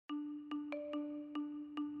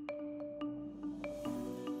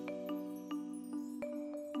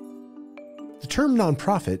The term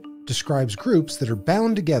nonprofit describes groups that are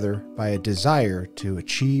bound together by a desire to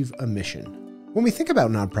achieve a mission. When we think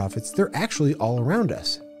about nonprofits, they're actually all around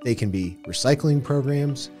us. They can be recycling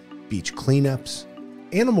programs, beach cleanups,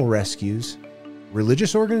 animal rescues,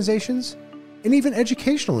 religious organizations, and even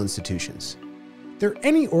educational institutions. They're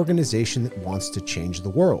any organization that wants to change the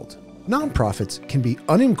world. Nonprofits can be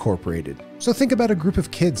unincorporated, so think about a group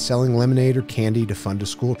of kids selling lemonade or candy to fund a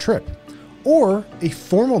school trip, or a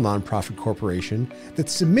formal nonprofit corporation that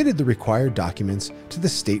submitted the required documents to the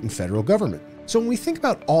state and federal government. So when we think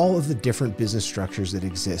about all of the different business structures that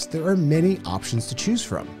exist, there are many options to choose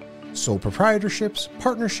from. Sole proprietorships,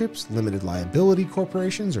 partnerships, limited liability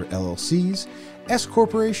corporations or LLCs, S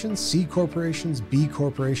corporations, C corporations, B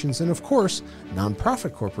corporations, and of course,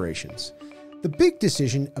 nonprofit corporations. The big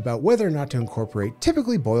decision about whether or not to incorporate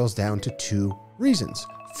typically boils down to two reasons.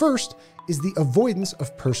 First is the avoidance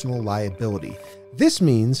of personal liability. This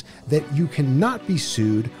means that you cannot be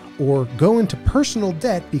sued or go into personal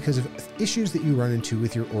debt because of issues that you run into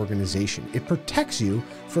with your organization. It protects you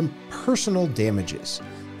from personal damages.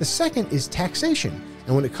 The second is taxation,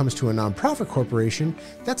 and when it comes to a nonprofit corporation,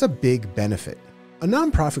 that's a big benefit. A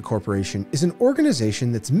nonprofit corporation is an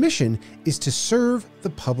organization that's mission is to serve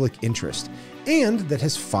the public interest and that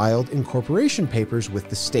has filed incorporation papers with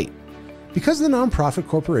the state. Because the nonprofit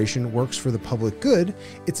corporation works for the public good,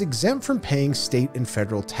 it's exempt from paying state and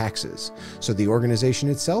federal taxes. So the organization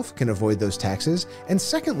itself can avoid those taxes. And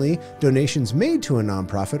secondly, donations made to a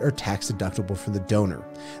nonprofit are tax deductible for the donor.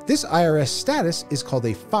 This IRS status is called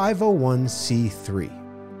a 501c3.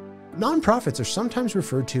 Nonprofits are sometimes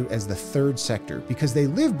referred to as the third sector because they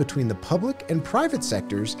live between the public and private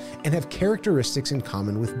sectors and have characteristics in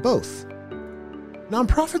common with both.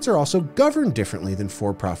 Nonprofits are also governed differently than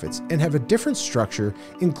for-profits and have a different structure,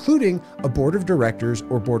 including a board of directors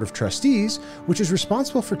or board of trustees, which is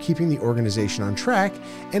responsible for keeping the organization on track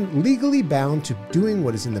and legally bound to doing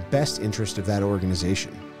what is in the best interest of that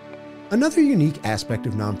organization. Another unique aspect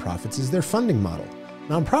of nonprofits is their funding model.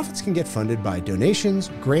 Nonprofits can get funded by donations,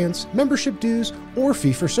 grants, membership dues, or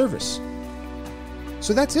fee-for-service.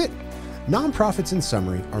 So that's it. Nonprofits, in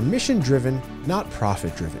summary, are mission-driven, not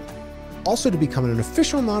profit-driven. Also, to become an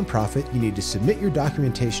official nonprofit, you need to submit your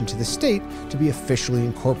documentation to the state to be officially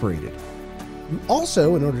incorporated. You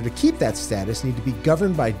also, in order to keep that status, need to be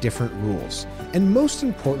governed by different rules. And most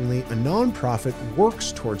importantly, a nonprofit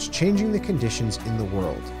works towards changing the conditions in the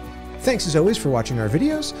world. Thanks as always for watching our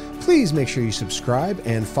videos. Please make sure you subscribe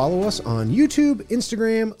and follow us on YouTube,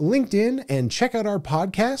 Instagram, LinkedIn, and check out our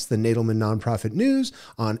podcast, The Nadelman Nonprofit News,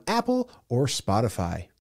 on Apple or Spotify.